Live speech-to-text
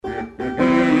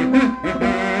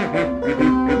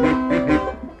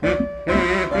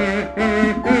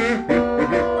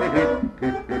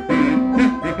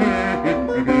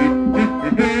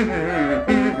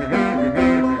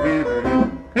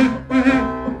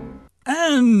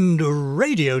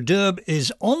Radio Derb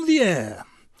is on the air.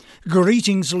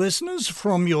 Greetings, listeners,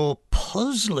 from your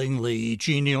puzzlingly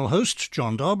genial host,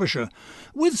 John Derbyshire,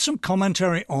 with some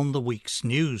commentary on the week's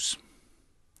news.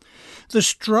 The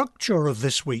structure of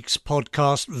this week's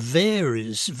podcast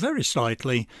varies very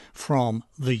slightly from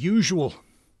the usual.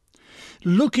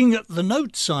 Looking at the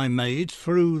notes I made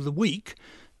through the week,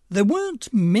 there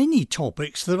weren't many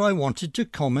topics that I wanted to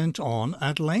comment on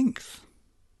at length.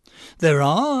 There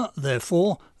are,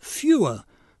 therefore, fewer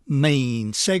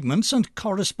main segments and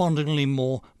correspondingly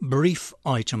more brief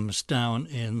items down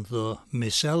in the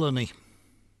miscellany.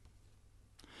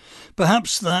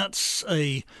 Perhaps that's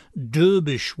a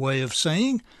derbish way of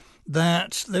saying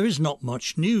that there is not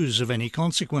much news of any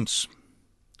consequence.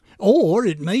 Or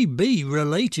it may be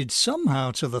related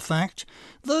somehow to the fact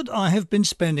that I have been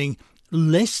spending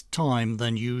less time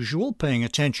than usual paying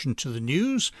attention to the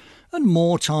news and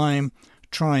more time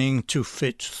trying to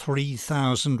fit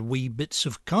 3,000 wee bits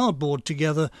of cardboard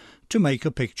together to make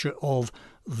a picture of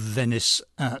Venice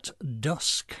at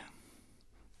dusk.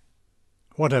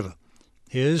 Whatever.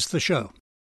 Here's the show.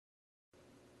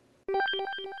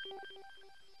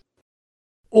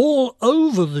 All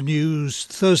over the news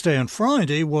Thursday and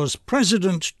Friday was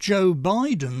President Joe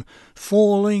Biden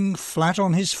falling flat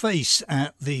on his face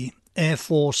at the Air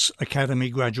Force Academy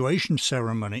graduation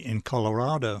ceremony in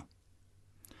Colorado.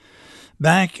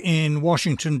 Back in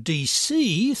Washington,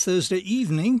 D.C., Thursday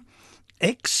evening,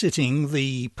 exiting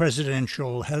the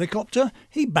presidential helicopter,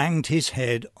 he banged his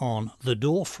head on the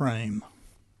doorframe.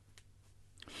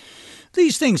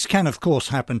 These things can, of course,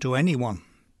 happen to anyone.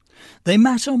 They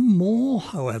matter more,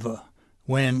 however,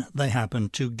 when they happen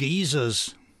to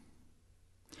geezers.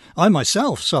 I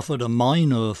myself suffered a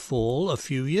minor fall a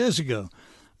few years ago,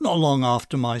 not long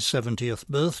after my 70th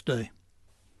birthday.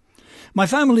 My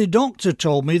family doctor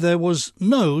told me there was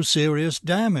no serious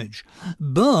damage,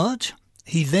 but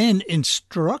he then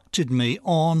instructed me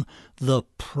on the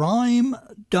Prime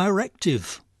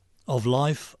Directive of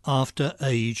life after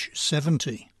age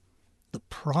 70. The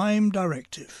Prime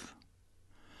Directive.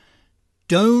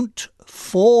 Don't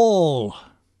fall.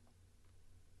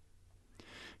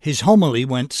 His homily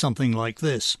went something like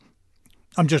this.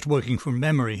 I'm just working from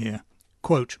memory here.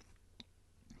 Quote,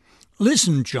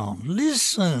 "Listen, John,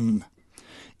 listen.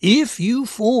 If you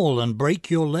fall and break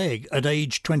your leg at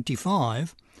age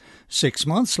 25, 6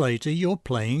 months later you're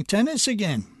playing tennis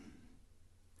again.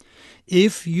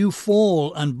 If you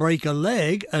fall and break a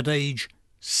leg at age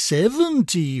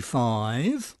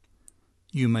 75,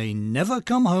 you may never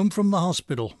come home from the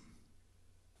hospital.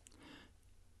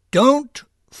 Don't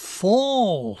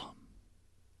fall."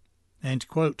 End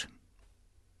quote.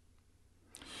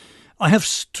 I have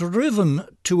striven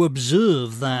to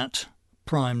observe that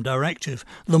Prime Directive,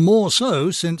 the more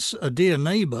so since a dear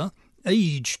neighbour,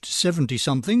 aged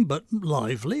 70-something but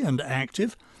lively and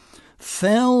active,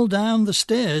 fell down the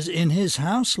stairs in his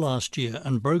house last year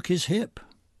and broke his hip.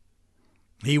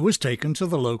 He was taken to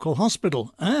the local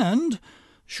hospital and,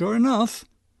 sure enough,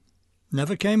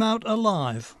 never came out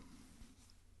alive.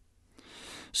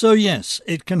 So yes,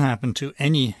 it can happen to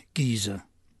any geezer.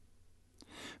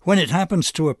 When it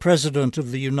happens to a president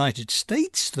of the United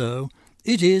States, though,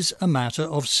 it is a matter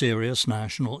of serious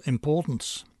national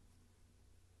importance.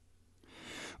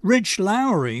 Rich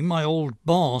Lowry, my old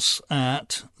boss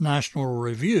at National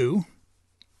Review,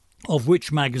 of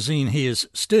which magazine he is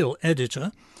still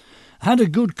editor, had a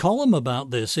good column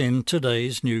about this in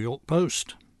today's New York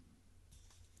Post.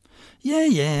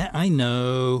 Yeah, I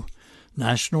know.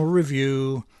 National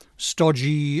Review,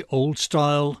 stodgy,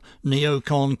 old-style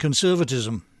neocon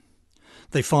conservatism.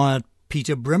 They fired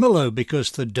Peter Brimelow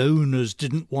because the donors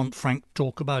didn't want frank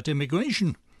talk about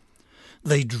immigration.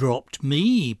 They dropped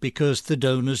me because the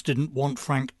donors didn't want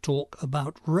frank talk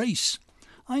about race.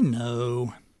 I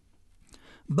know.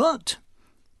 But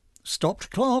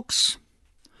stopped clocks.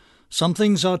 Some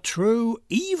things are true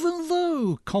even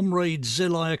though Comrade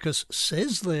Ziliacus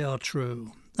says they are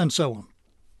true, and so on.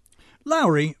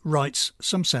 Lowry writes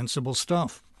some sensible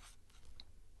stuff.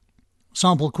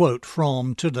 Sample quote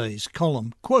from today's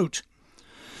column. Quote,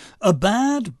 "A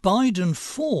bad Biden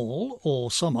fall or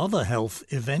some other health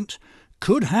event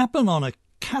could happen on a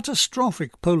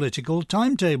catastrophic political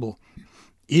timetable.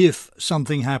 If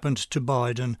something happened to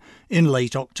Biden in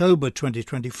late October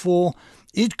 2024,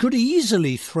 it could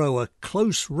easily throw a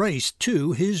close race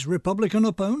to his Republican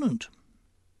opponent.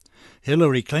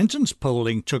 Hillary Clinton's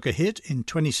polling took a hit in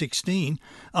 2016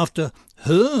 after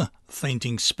her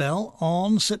fainting spell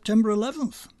on September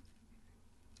 11th.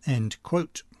 End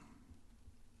quote.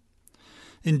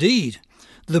 Indeed,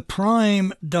 the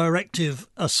Prime Directive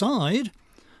aside,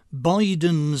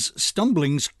 Biden's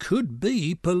stumblings could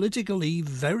be politically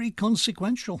very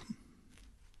consequential.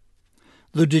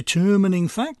 The determining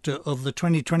factor of the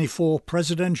 2024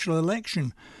 presidential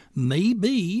election may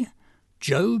be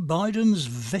Joe Biden's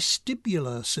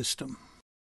vestibular system.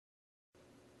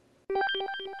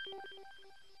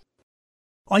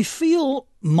 I feel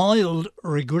mild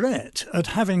regret at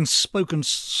having spoken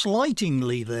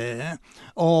slightingly there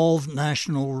of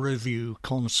National Review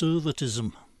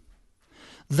conservatism.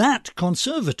 That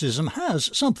conservatism has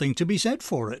something to be said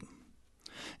for it.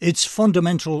 Its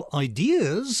fundamental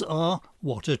ideas are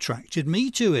what attracted me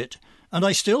to it, and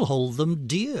I still hold them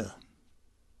dear.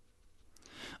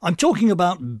 I'm talking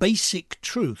about basic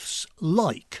truths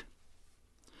like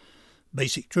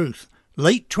basic truth.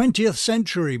 Late 20th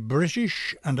century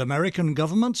British and American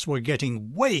governments were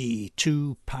getting way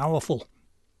too powerful.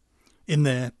 In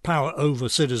their power over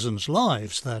citizens'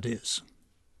 lives, that is.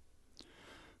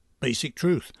 Basic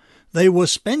truth. They were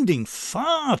spending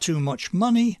far too much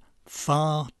money,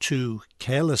 far too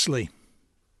carelessly.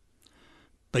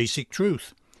 Basic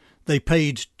truth. They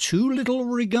paid too little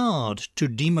regard to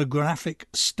demographic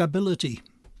stability.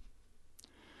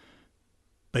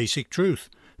 Basic truth.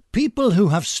 People who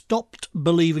have stopped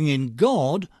believing in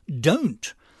God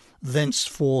don't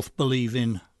thenceforth believe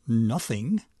in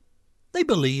nothing. They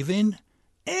believe in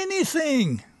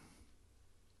anything.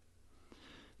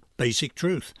 Basic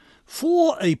truth.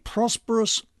 For a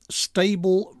prosperous,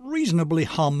 stable, reasonably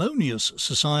harmonious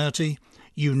society,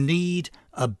 you need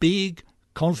a big,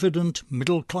 confident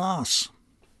middle class,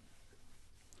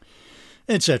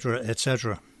 etc.,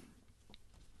 etc.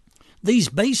 These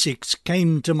basics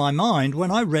came to my mind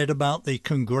when I read about the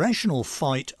congressional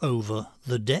fight over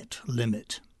the debt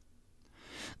limit.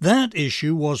 That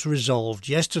issue was resolved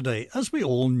yesterday, as we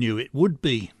all knew it would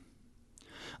be.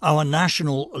 Our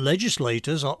national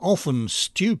legislators are often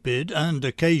stupid and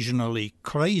occasionally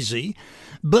crazy,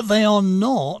 but they are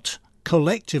not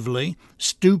collectively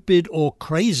stupid or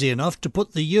crazy enough to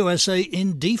put the USA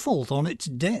in default on its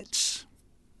debts.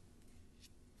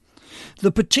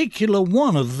 The particular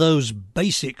one of those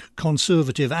basic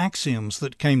conservative axioms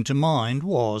that came to mind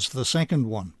was the second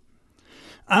one.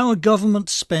 Our government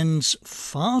spends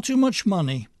far too much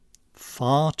money,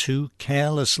 far too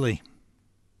carelessly.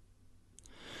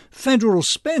 Federal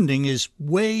spending is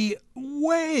way,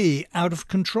 way out of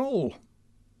control.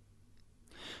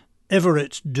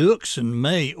 Everett Dirksen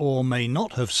may or may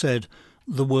not have said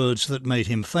the words that made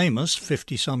him famous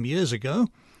 50-some years ago.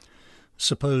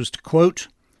 Supposed quote,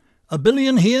 "A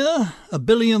billion here, a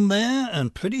billion there,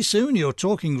 and pretty soon you're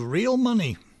talking real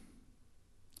money."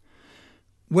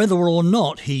 Whether or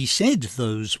not he said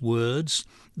those words,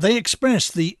 they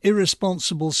express the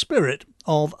irresponsible spirit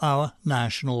of our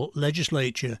national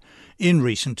legislature in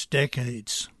recent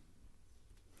decades.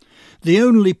 The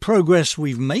only progress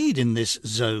we've made in this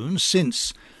zone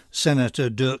since Senator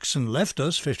Dirksen left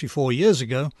us 54 years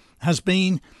ago has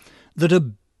been that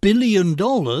 $1 billion,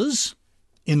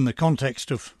 in the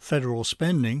context of federal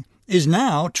spending, is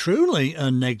now truly a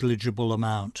negligible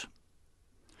amount.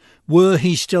 Were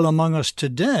he still among us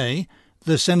today,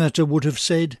 the senator would have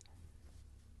said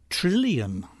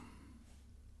trillion.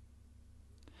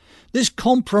 This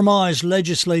compromise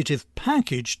legislative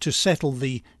package to settle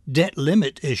the debt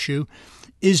limit issue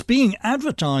is being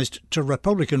advertised to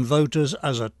Republican voters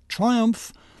as a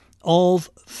triumph of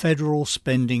federal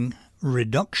spending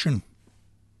reduction.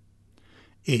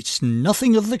 It's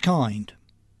nothing of the kind.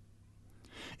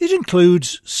 It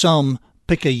includes some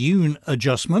picayune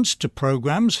adjustments to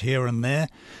programs here and there,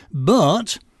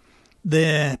 but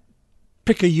their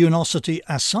picayunosity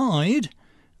aside,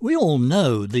 we all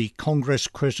know the Congress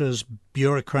critters,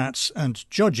 bureaucrats and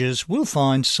judges will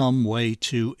find some way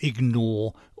to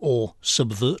ignore or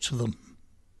subvert them.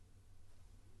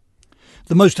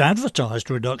 The most advertised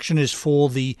reduction is for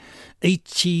the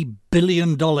 $80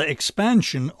 billion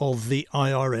expansion of the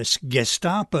IRS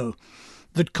Gestapo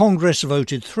that Congress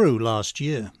voted through last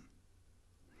year.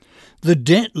 The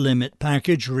debt limit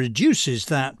package reduces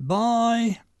that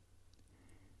by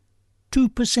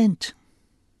 2%.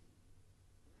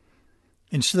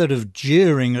 Instead of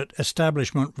jeering at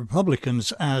establishment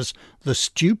Republicans as the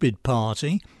stupid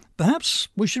party, perhaps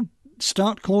we should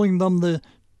start calling them the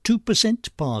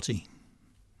 2% party.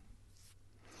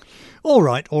 All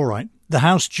right. The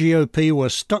House GOP were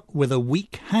stuck with a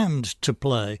weak hand to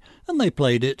play, and they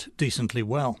played it decently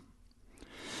well.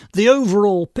 The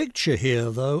overall picture here,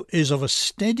 though, is of a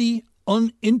steady,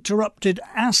 uninterrupted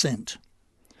ascent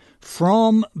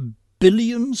from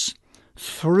billions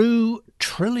through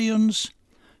trillions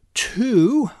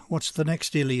to, what's the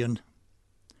next illion?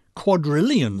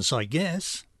 Quadrillions, I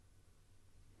guess.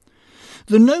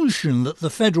 The notion that the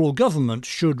federal government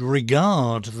should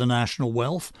regard the national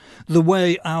wealth the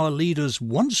way our leaders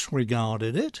once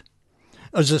regarded it,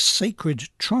 as a sacred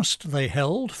trust they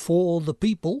held for the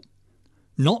people,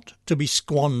 not to be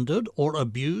squandered or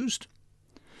abused,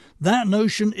 that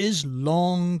notion is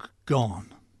long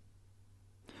gone.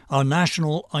 Our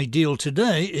national ideal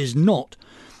today is not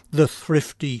the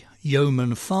thrifty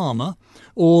yeoman farmer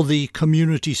or the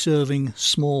community-serving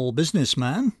small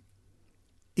businessman.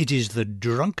 It is the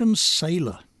drunken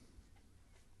sailor.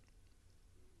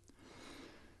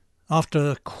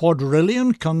 After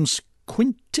quadrillion comes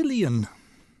quintillion.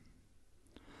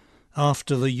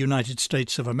 After the United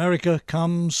States of America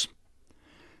comes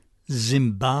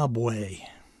Zimbabwe.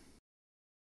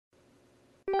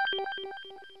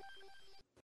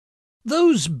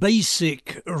 Those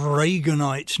basic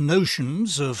Reaganite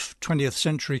notions of 20th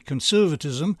century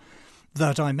conservatism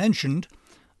that I mentioned,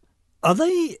 are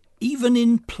they even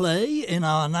in play in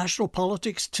our national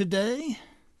politics today?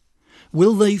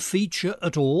 Will they feature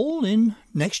at all in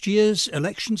next year's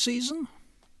election season?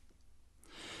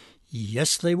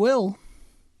 Yes, they will.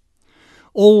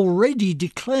 Already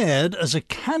declared as a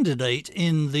candidate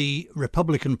in the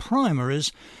Republican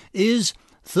primaries is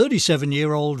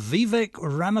 37-year-old Vivek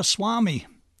Ramaswamy,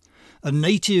 a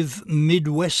native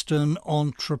Midwestern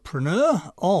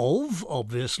entrepreneur of,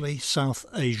 obviously, South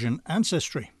Asian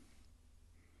ancestry.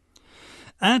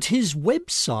 At his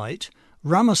website,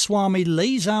 Ramaswamy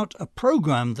lays out a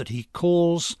program that he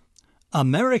calls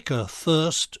America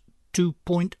First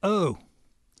 2.0,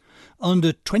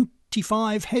 under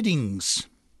 25 headings.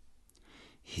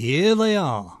 Here they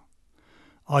are.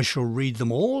 I shall read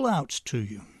them all out to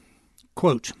you.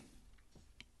 Quote,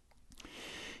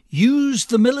 use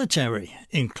the military,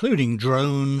 including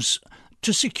drones,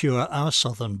 to secure our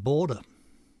southern border.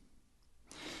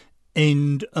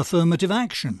 End affirmative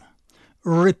action.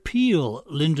 Repeal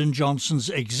Lyndon Johnson's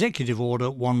Executive Order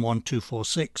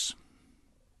 11246.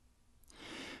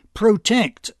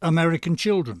 Protect American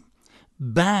children.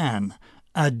 Ban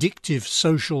addictive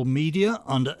social media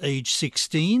under age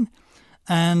 16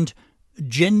 and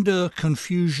gender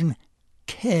confusion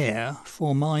care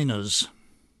for minors.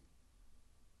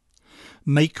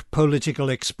 Make political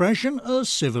expression a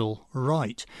civil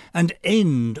right and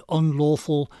end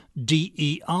unlawful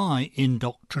DEI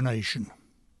indoctrination.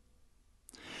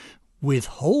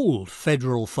 Withhold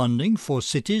federal funding for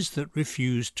cities that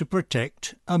refuse to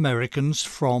protect Americans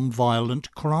from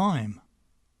violent crime.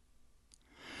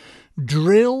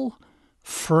 Drill,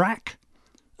 frack,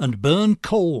 and burn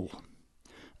coal.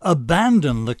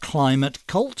 Abandon the climate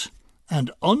cult and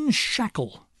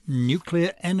unshackle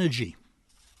nuclear energy.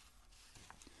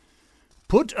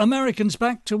 Put Americans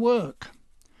back to work.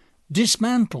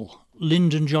 Dismantle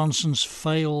Lyndon Johnson's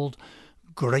failed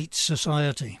Great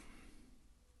Society.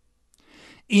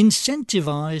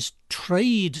 Incentivize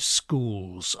trade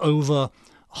schools over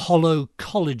hollow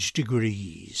college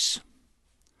degrees.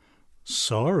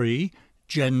 Sorry,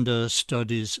 gender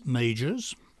studies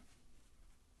majors.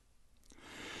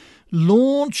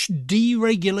 Launch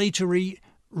deregulatory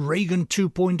Reagan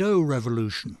 2.0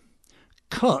 revolution.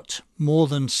 Cut more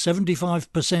than 75%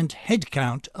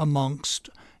 headcount amongst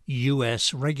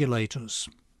US regulators.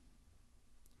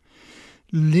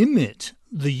 Limit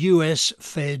the US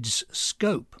Fed's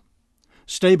scope.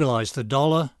 Stabilize the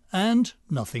dollar and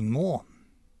nothing more.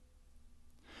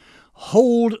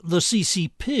 Hold the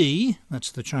CCP,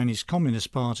 that's the Chinese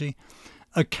Communist Party,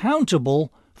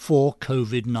 accountable for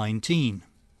COVID-19.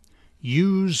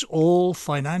 Use all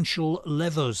financial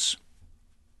levers.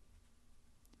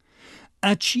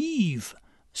 Achieve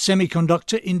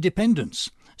semiconductor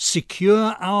independence.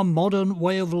 Secure our modern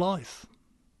way of life.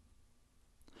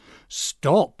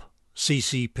 Stop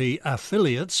CCP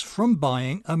affiliates from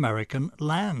buying American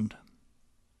land.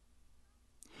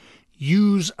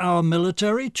 Use our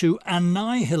military to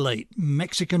annihilate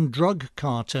Mexican drug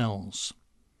cartels.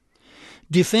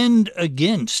 Defend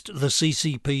against the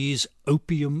CCP's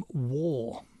opium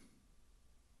war.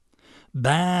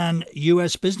 Ban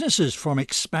US businesses from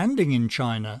expanding in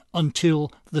China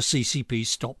until the CCP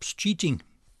stops cheating.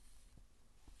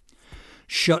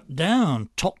 Shut down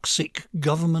toxic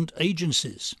government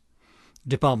agencies,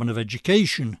 Department of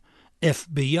Education,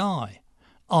 FBI,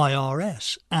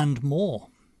 IRS, and more,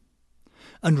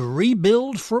 and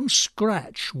rebuild from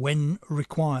scratch when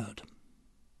required.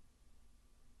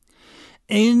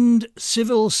 End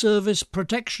civil service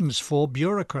protections for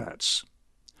bureaucrats.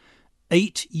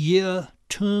 8-year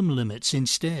term limits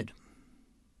instead.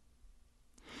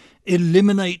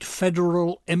 Eliminate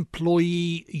federal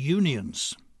employee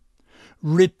unions.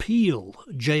 Repeal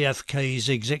JFK's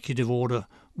Executive Order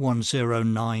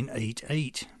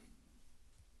 10988.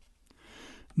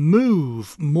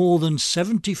 move more than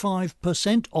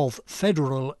 75% of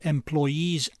federal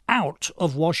employees out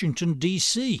of Washington,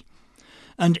 D.C.,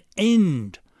 and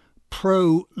end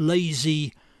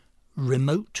pro-lazy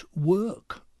remote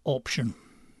work option.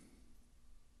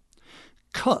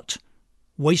 Cut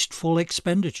wasteful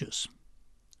expenditures.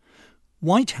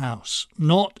 White House,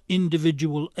 not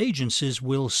individual agencies,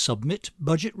 will submit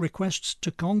budget requests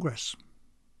to Congress.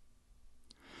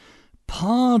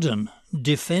 Pardon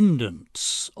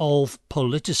defendants of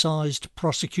politicized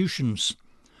prosecutions,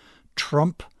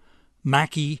 Trump,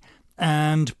 Mackey,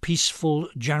 and peaceful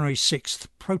January 6th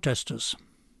protesters.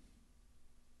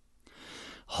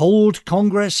 Hold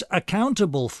Congress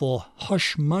accountable for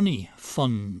hush money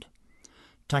fund.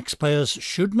 Taxpayers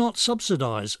should not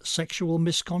subsidize sexual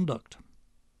misconduct.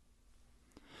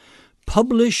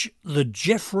 Publish the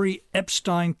Jeffrey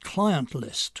Epstein client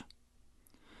list.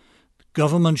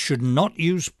 Government should not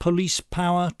use police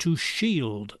power to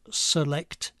shield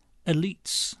select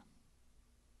elites.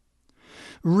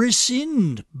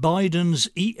 Rescind Biden's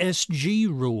ESG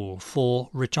rule for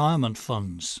retirement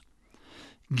funds.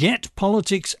 Get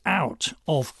politics out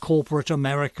of corporate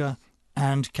America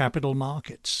and capital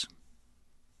markets.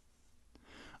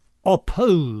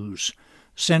 Oppose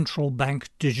central bank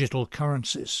digital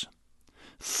currencies.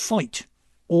 Fight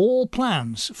all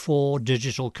plans for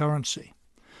digital currency,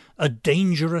 a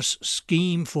dangerous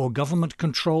scheme for government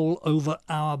control over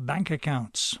our bank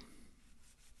accounts."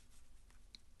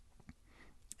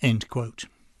 End quote.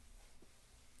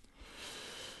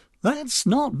 That's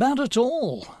not bad at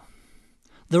all.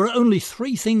 There are only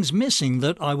 3 things missing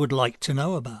that I would like to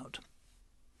know about.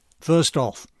 First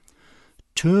off,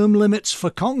 term limits for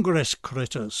Congress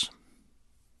critters.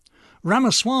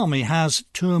 Ramaswamy has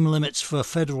term limits for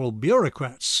federal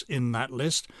bureaucrats in that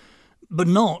list, but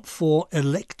not for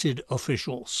elected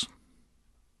officials.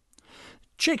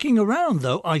 Checking around,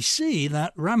 though, I see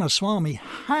that Ramaswamy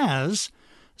has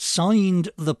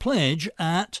signed the pledge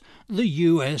at the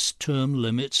U.S. Term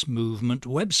Limits Movement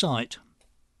website.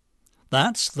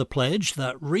 That's the pledge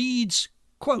that reads,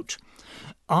 quote,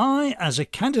 "I, as a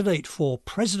candidate for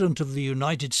President of the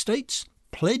United States,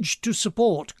 pledge to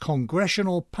support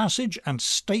congressional passage and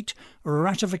state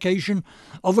ratification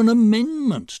of an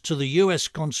amendment to the U.S.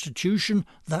 Constitution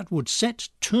that would set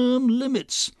term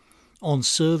limits on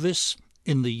service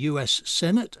in the U.S.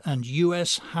 Senate and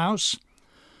U.S. House,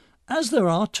 as there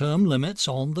are term limits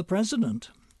on the President,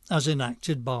 as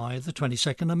enacted by the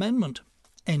 22nd Amendment."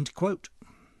 End quote.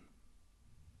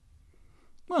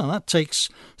 Well, that takes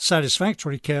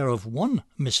satisfactory care of one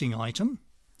missing item.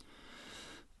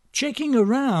 Checking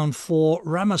around for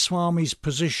Ramaswamy's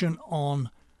position on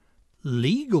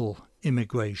legal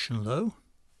immigration, though,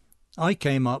 I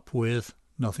came up with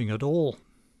nothing at all.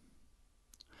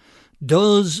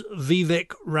 Does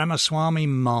Vivek Ramaswamy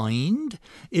mind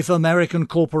if American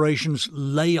corporations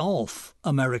lay off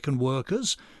American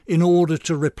workers in order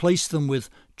to replace them with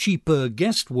cheaper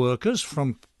guest workers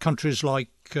from countries like,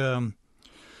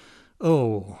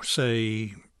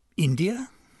 say, India?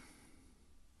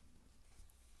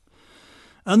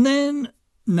 And then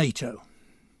NATO.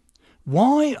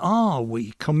 Why are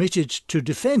we committed to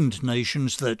defend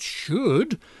nations that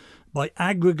should, by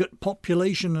aggregate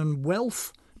population and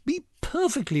wealth, be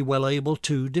perfectly well able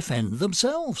to defend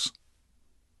themselves?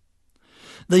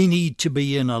 They need to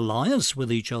be in alliance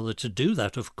with each other to do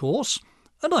that, of course,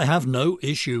 and I have no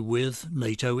issue with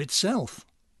NATO itself.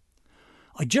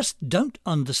 I just don't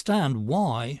understand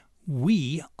why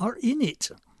we are in it.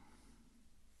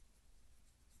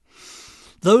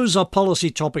 Those are policy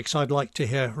topics I'd like to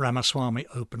hear Ramaswamy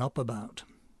open up about.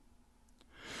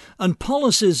 And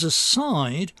policies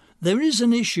aside, there is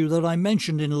an issue that I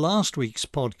mentioned in last week's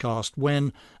podcast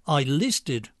when I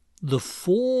listed the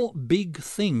 4 big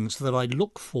things that I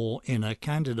look for in a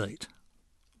candidate.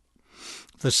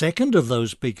 The second of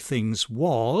those big things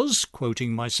was,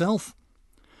 quoting myself,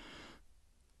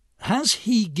 "Has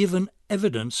he given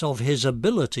evidence of his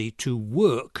ability to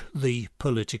work the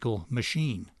political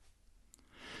machine?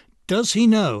 Does he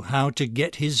know how to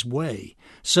get his way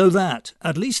so that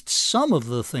at least some of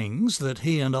the things that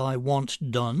he and I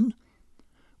want done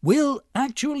will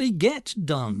actually get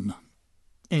done?"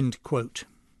 End quote.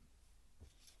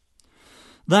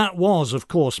 That was, of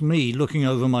course, me looking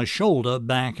over my shoulder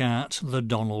back at the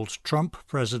Donald Trump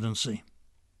presidency.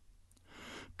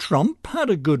 Trump had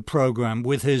a good program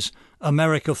with his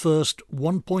America First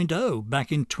 1.0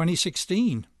 back in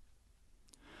 2016.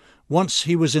 Once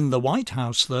he was in the White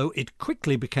House, though, it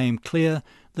quickly became clear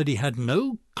that he had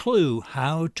no clue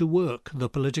how to work the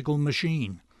political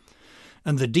machine,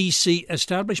 and the D.C.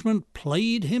 establishment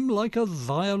played him like a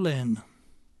violin.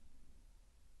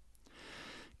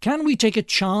 Can we take a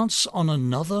chance on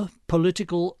another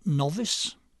political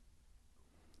novice?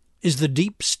 Is the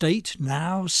deep state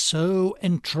now so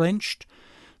entrenched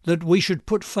that we should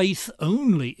put faith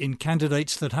only in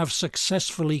candidates that have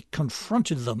successfully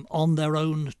confronted them on their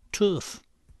own turf?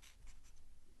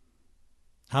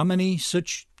 How many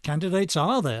such candidates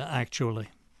are there, actually?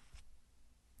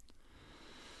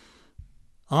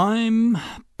 I'm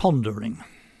pondering.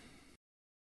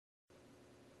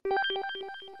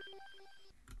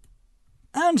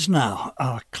 And now,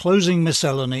 our closing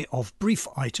miscellany of brief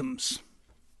items.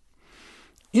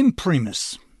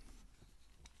 Imprimis.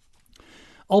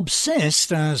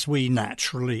 Obsessed as we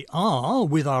naturally are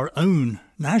with our own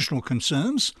national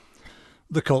concerns,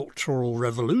 the Cultural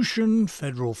Revolution,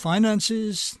 federal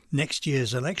finances, next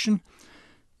year's election,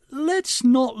 let's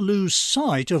not lose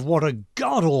sight of what a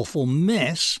god-awful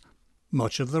mess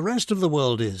much of the rest of the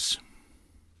world is.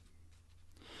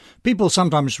 People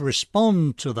sometimes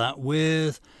respond to that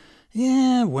with,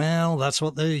 yeah, well, that's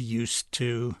what they're used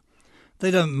to. They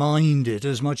don't mind it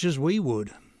as much as we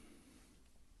would.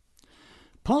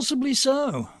 Possibly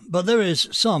so, but there is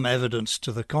some evidence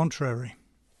to the contrary.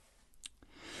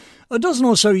 A dozen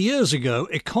or so years ago,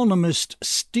 economist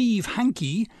Steve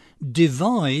Hanke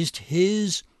devised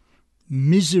his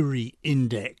misery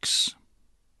index,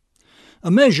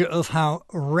 a measure of how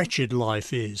wretched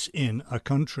life is in a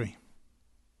country.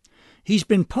 He's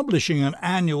been publishing an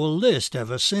annual list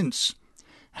ever since,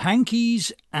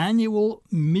 Hanke's Annual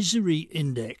Misery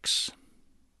Index.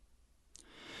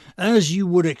 As you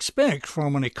would expect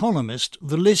from an economist,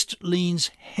 the list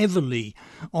leans heavily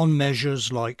on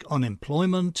measures like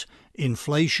unemployment,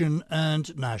 inflation,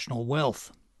 and national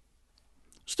wealth.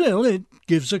 Still, it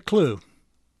gives a clue.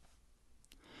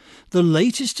 The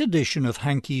latest edition of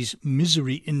Hanke's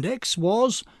Misery Index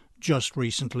was just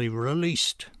recently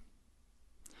released.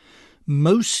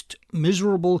 Most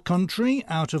miserable country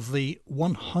out of the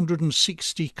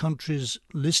 160 countries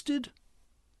listed?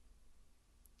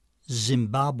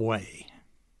 Zimbabwe.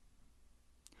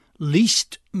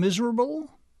 Least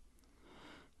miserable?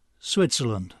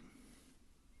 Switzerland.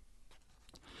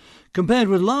 Compared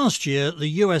with last year, the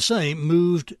USA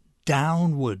moved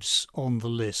downwards on the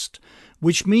list,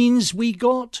 which means we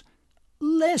got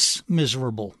less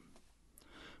miserable,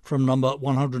 from number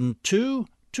 102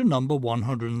 to number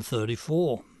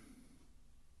 134.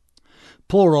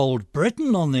 Poor old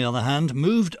Britain, on the other hand,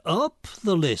 moved up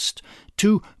the list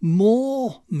to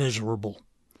more miserable,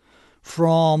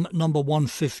 from number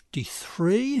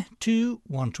 153 to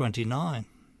 129.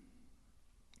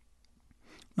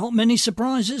 Not many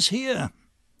surprises here.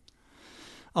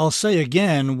 I'll say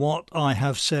again what I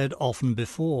have said often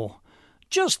before,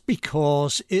 just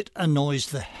because it annoys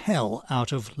the hell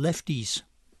out of lefties.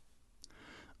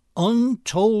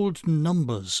 Untold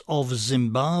numbers of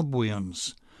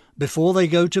Zimbabweans, before they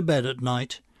go to bed at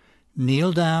night,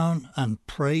 kneel down and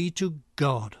pray to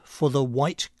God for the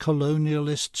white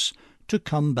colonialists to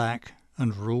come back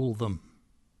and rule them.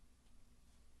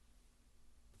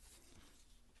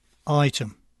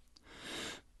 Item.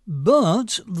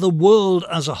 But the world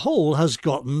as a whole has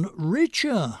gotten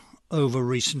richer over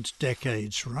recent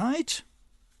decades, right?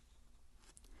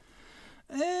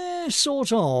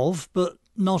 Sort of, but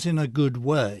not in a good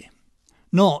way.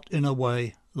 Not in a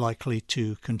way likely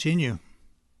to continue.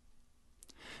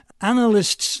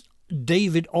 Analysts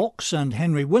David Ox and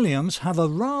Henry Williams have a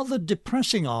rather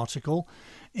depressing article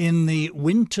in the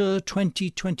winter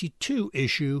 2022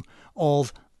 issue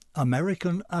of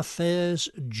American Affairs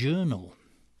Journal.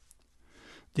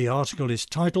 The article is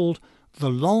titled "The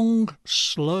Long,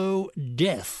 Slow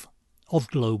Death of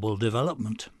Global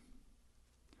Development."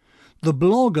 The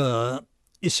blogger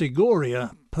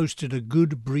Isigoria posted a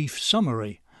good brief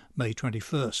summary May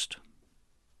 21st.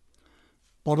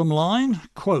 Bottom line,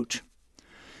 quote,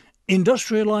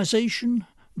 "Industrialization,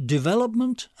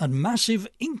 development and massive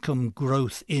income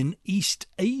growth in East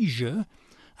Asia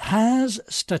has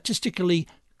statistically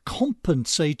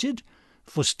compensated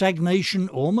for stagnation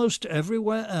almost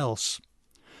everywhere else,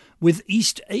 with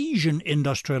East Asian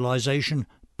industrialization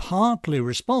partly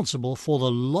responsible for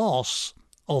the loss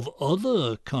of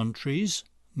other countries'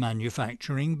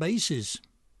 manufacturing bases.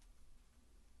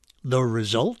 The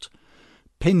result,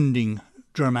 pending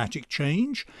dramatic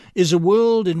change, is a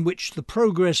world in which the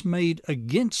progress made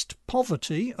against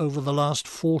poverty over the last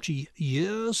 40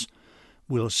 years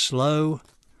will slow,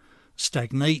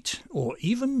 stagnate, or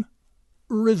even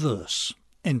reverse."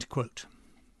 End quote.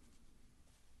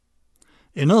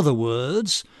 In other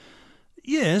words,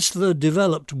 yes, the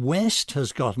developed West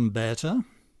has gotten better.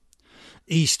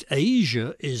 East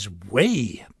Asia is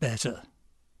way better.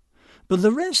 But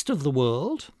the rest of the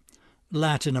world,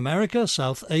 Latin America,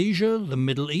 South Asia, the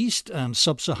Middle East and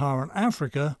Sub-Saharan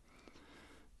Africa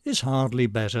is hardly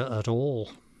better at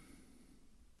all.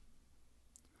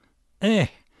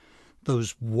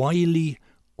 Those wily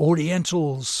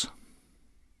Orientals.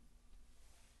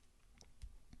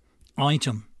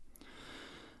 Item.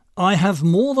 I have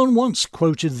more than once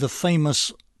quoted the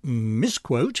famous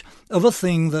misquote of a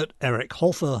thing that Eric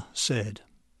Hoffer said.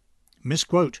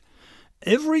 Misquote.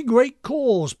 Every great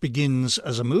cause begins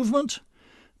as a movement,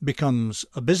 becomes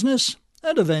a business,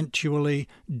 and eventually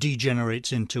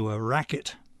degenerates into a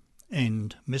racket.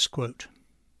 End misquote.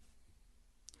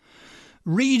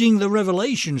 Reading the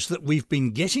revelations that we've been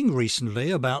getting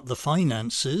recently about the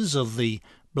finances of the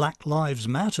Black Lives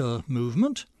Matter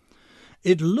movement,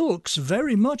 it looks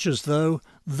very much as though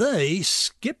they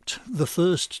skipped the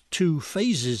first two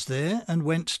phases there and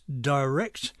went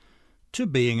direct to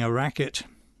being a racket.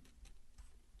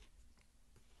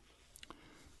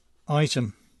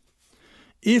 Item.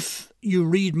 If you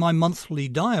read my monthly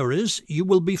diaries, you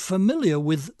will be familiar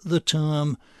with the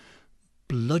term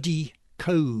bloody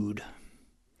code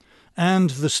and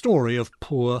the story of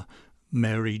poor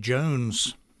Mary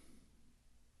Jones.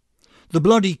 The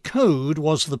bloody code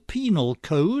was the penal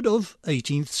code of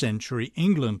 18th century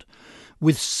England,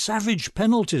 with savage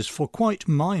penalties for quite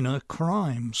minor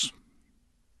crimes.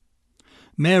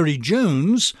 Mary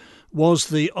Jones was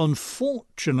the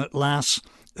unfortunate lass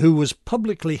who was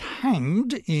publicly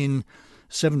hanged in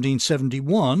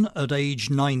 1771 at age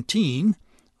 19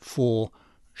 for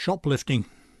shoplifting.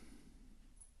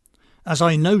 As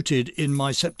I noted in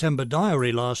my September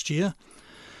diary last year,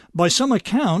 by some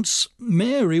accounts,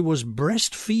 Mary was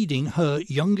breastfeeding her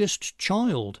youngest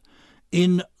child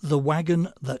in the wagon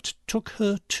that took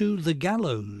her to the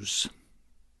gallows.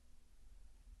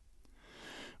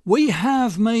 We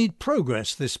have made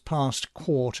progress this past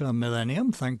quarter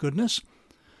millennium, thank goodness.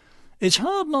 It's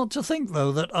hard not to think,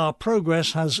 though, that our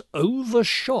progress has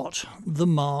overshot the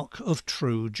mark of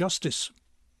true justice.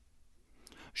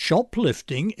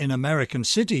 Shoplifting in American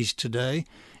cities today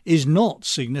is not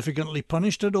significantly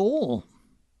punished at all.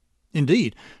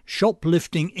 Indeed,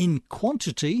 shoplifting in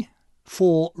quantity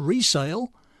for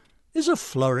resale is a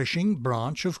flourishing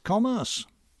branch of commerce.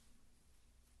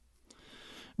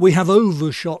 We have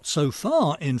overshot so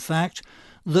far, in fact,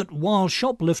 that while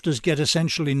shoplifters get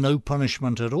essentially no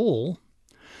punishment at all,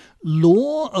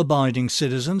 law-abiding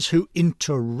citizens who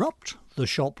interrupt the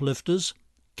shoplifters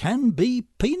can be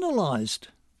penalised.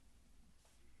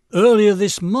 Earlier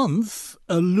this month,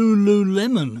 a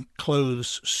Lululemon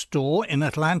clothes store in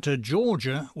Atlanta,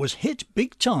 Georgia, was hit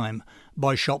big time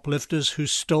by shoplifters who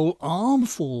stole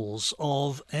armfuls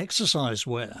of exercise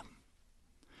wear.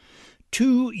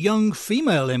 Two young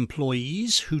female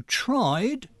employees who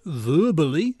tried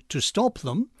verbally to stop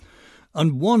them,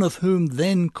 and one of whom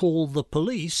then called the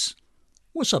police,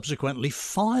 were subsequently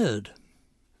fired.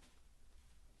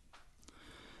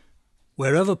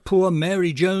 Wherever poor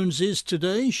Mary Jones is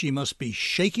today, she must be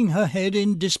shaking her head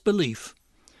in disbelief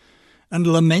and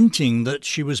lamenting that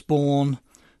she was born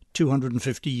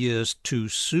 250 years too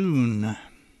soon.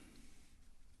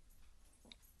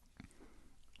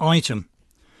 Item.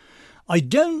 I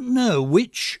don't know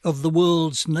which of the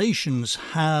world's nations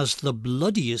has the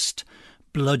bloodiest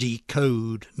bloody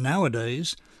code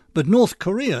nowadays, but North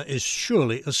Korea is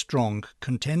surely a strong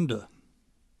contender.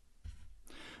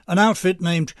 An outfit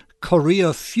named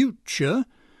Korea Future,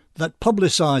 that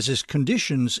publicises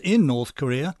conditions in North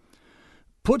Korea,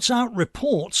 puts out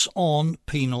reports on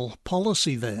penal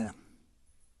policy there.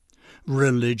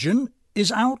 Religion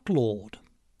is outlawed.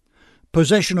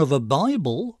 Possession of a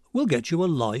Bible will get you a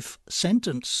life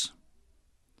sentence.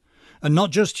 And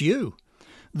not just you.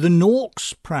 The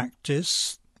Norks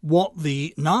practice what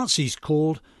the Nazis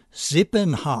called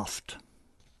Sippenhaft,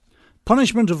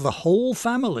 punishment of the whole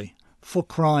family for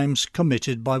crimes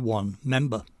committed by one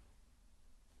member.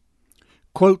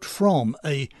 Quote from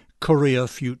a Korea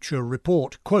Future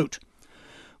report, quote,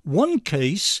 one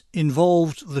case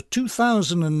involved the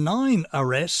 2009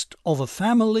 arrest of a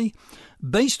family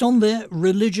based on their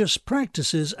religious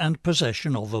practices and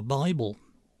possession of a Bible.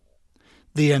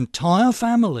 The entire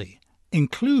family,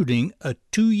 including a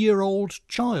 2-year-old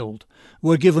child,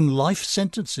 were given life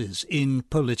sentences in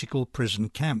political prison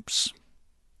camps.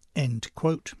 End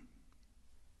quote.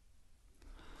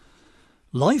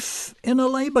 Life in a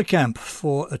labour camp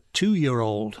for a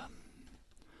 2-year-old.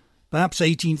 Perhaps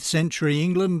 18th century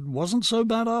England wasn't so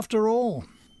bad after all.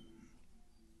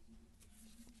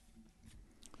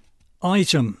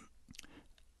 Item.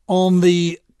 On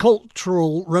the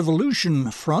Cultural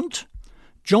Revolution front,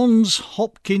 Johns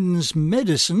Hopkins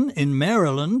Medicine in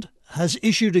Maryland has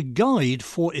issued a guide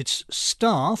for its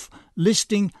staff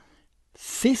listing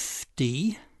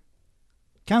 50,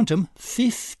 count 'em,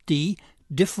 50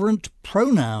 different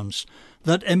pronouns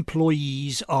that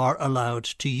employees are allowed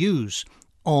to use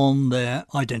on their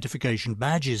identification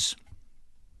badges.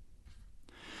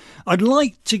 I'd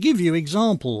like to give you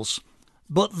examples,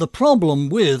 but the problem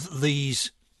with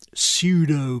these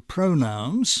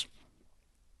pseudo-pronouns,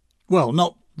 well,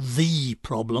 not the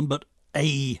problem, but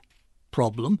a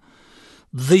problem.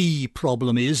 The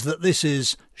problem is that this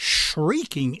is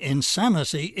shrieking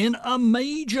insanity in a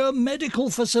major medical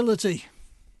facility.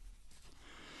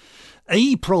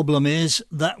 A problem is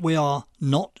that we are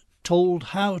not told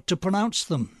how to pronounce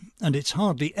them, and it's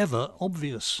hardly ever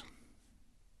obvious.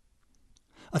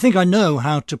 I think I know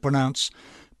how to pronounce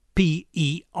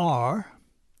P-E-R,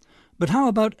 but how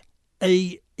about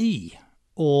A-E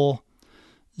or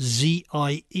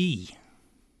Z-I-E?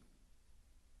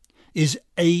 Is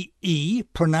A-E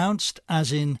pronounced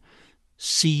as in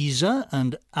Caesar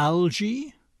and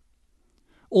algae,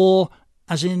 or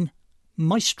as in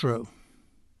maestro?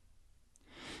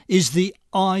 Is the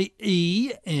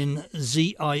I-E in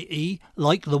Z-I-E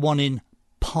like the one in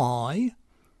pie,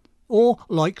 or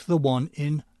like the one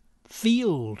in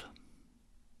field?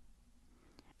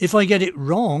 If I get it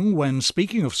wrong when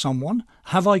speaking of someone,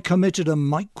 have I committed a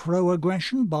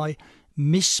microaggression by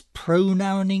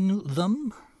mispronouncing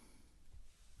them?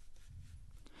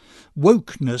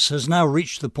 Wokeness has now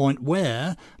reached the point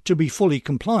where, to be fully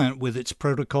compliant with its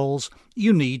protocols,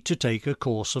 you need to take a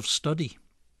course of study.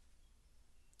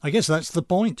 I guess that's the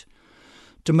point,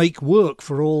 to make work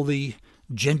for all the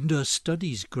gender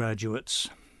studies graduates.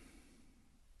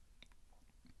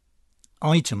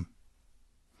 Item.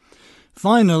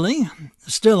 Finally,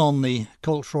 still on the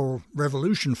Cultural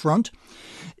Revolution front,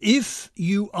 if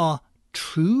you are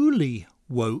truly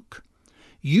woke,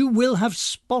 you will have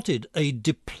spotted a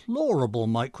deplorable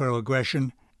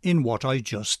microaggression in what I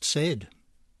just said.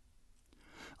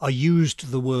 I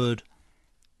used the word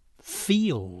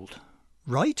field,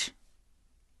 right?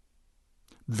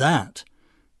 That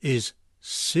is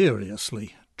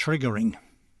seriously triggering.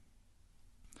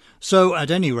 So, at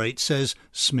any rate, says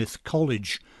Smith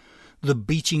College, the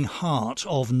beating heart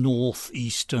of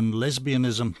northeastern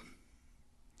lesbianism.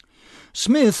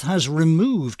 Smith has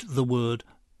removed the word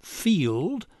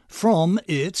field from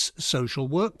its social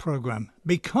work programme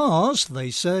because,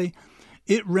 they say,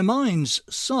 it reminds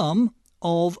some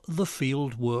of the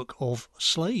field work of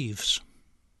slaves.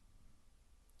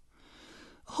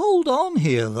 Hold on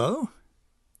here, though.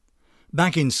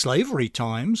 Back in slavery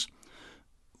times,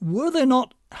 were there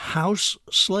not house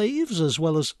slaves as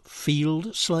well as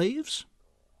field slaves?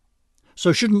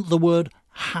 So shouldn't the word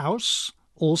house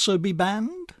also be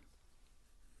banned?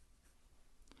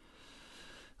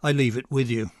 I leave it with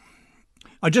you.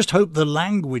 I just hope the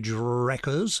language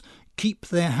wreckers keep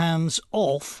their hands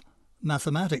off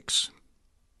mathematics.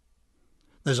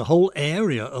 There's a whole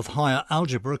area of higher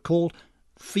algebra called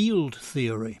field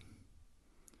theory.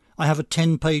 I have a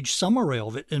 10-page summary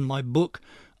of it in my book,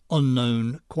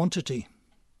 Unknown Quantity.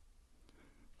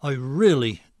 I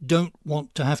really don't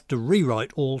want to have to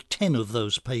rewrite all 10 of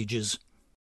those pages.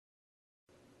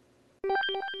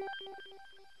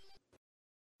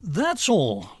 That's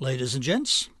all, ladies and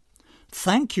gents.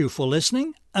 Thank you for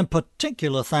listening, and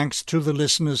particular thanks to the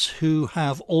listeners who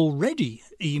have already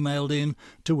emailed in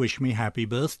to wish me happy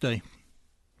birthday.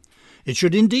 It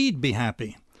should indeed be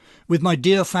happy, with my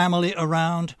dear family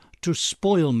around to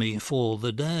spoil me for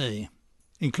the day,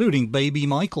 including baby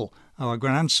Michael, our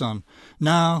grandson,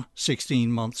 now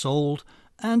 16 months old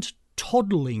and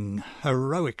toddling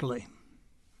heroically.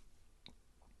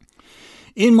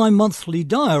 In my monthly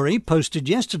diary posted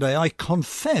yesterday, I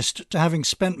confessed to having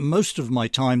spent most of my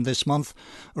time this month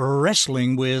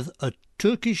wrestling with a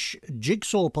Turkish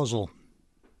jigsaw puzzle.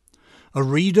 A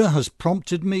reader has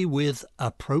prompted me with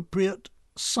appropriate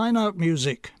sign-out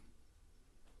music.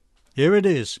 Here it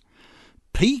is,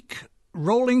 Peak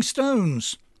Rolling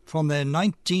Stones, from their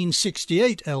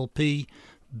 1968 LP,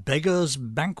 Beggar's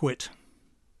Banquet.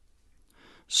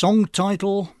 Song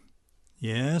title,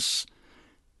 yes,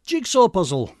 Jigsaw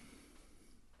Puzzle.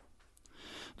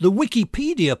 The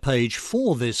Wikipedia page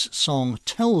for this song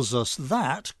tells us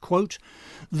that, quote,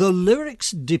 the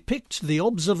lyrics depict the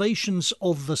observations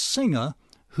of the singer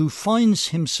who finds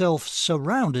himself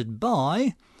surrounded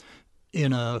by,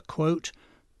 in a, quote,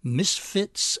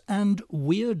 misfits and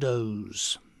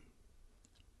weirdos,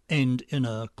 end in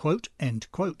a quote, end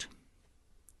quote.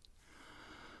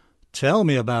 Tell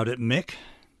me about it, Mick.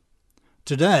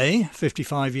 Today,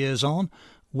 55 years on,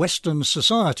 Western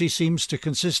society seems to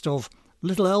consist of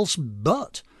little else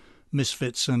but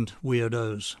misfits and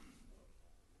weirdos.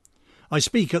 I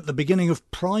speak at the beginning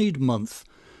of Pride Month,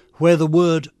 where the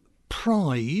word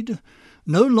pride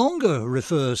no longer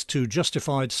refers to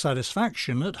justified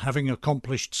satisfaction at having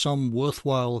accomplished some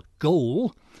worthwhile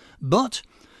goal, but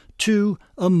to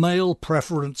a male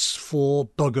preference for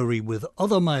buggery with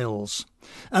other males,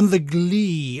 and the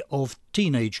glee of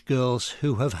teenage girls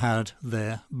who have had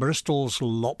their bristles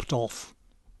lopped off.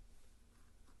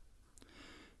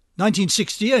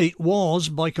 1968 was,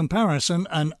 by comparison,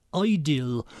 an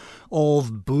idyll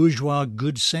of bourgeois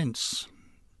good sense,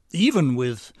 even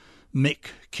with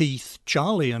Mick, Keith,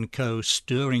 Charlie and co.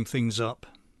 stirring things up.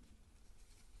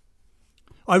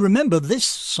 I remember this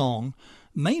song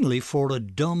mainly for a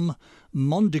dumb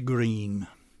mondegreen.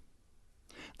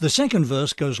 The second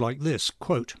verse goes like this,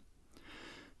 quote,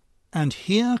 "And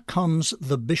here comes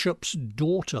the bishop's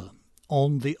daughter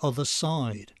on the other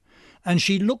side, and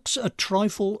she looks a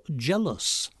trifle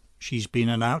jealous. She's been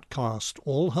an outcast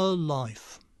all her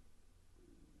life."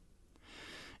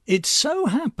 It so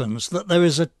happens that there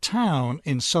is a town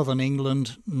in southern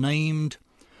England named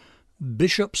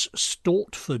Bishop's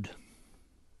Stortford.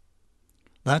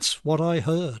 That's what I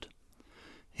heard.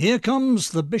 Here comes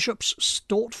the Bishop's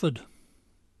Stortford.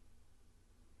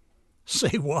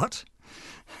 Say what?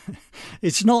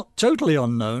 It's not totally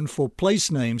unknown for place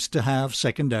names to have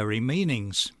secondary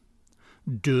meanings.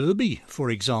 Derby, for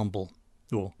example,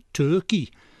 or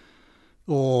Turkey,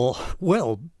 or,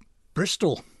 well,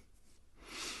 Bristol.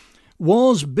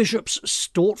 Was Bishop's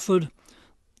Stortford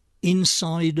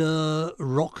insider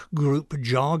rock group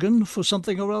jargon for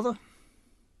something or other?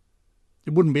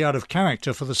 It wouldn't be out of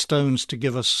character for the Stones to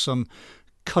give us some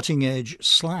cutting-edge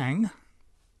slang.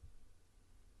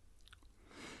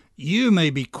 You may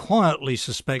be quietly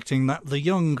suspecting that the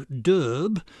young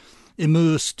Derb,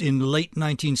 immersed in late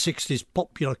 1960s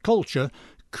popular culture,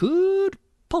 could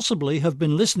possibly have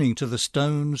been listening to the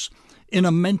Stones in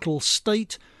a mental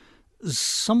state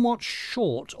somewhat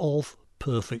short of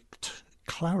perfect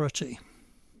clarity.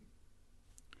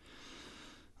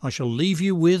 I shall leave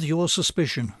you with your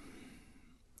suspicion.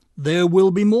 There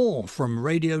will be more from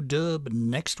Radio Derb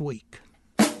next week.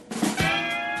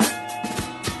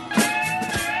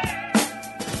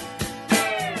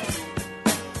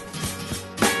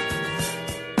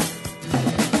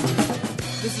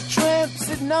 There's a tramp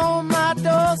sitting on my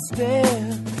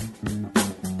doorstep,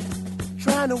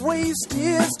 trying to waste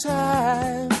his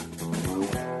time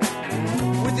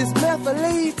with his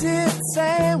methylated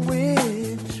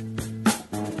sandwich.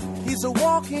 He's a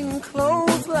walking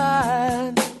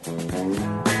clothesline.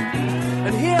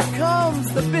 And here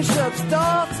comes the bishop's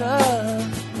daughter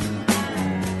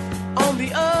on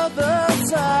the other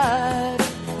side.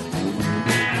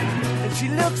 And she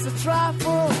looks a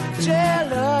trifle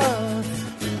jealous.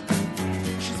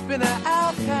 She's been an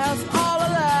outcast all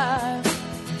her life.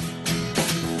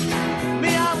 Me,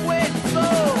 I'm waiting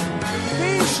for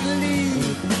patiently,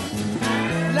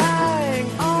 lying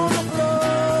on the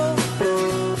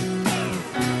floor.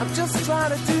 I'm just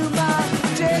trying to do my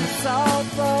jigsaw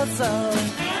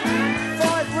puzzle.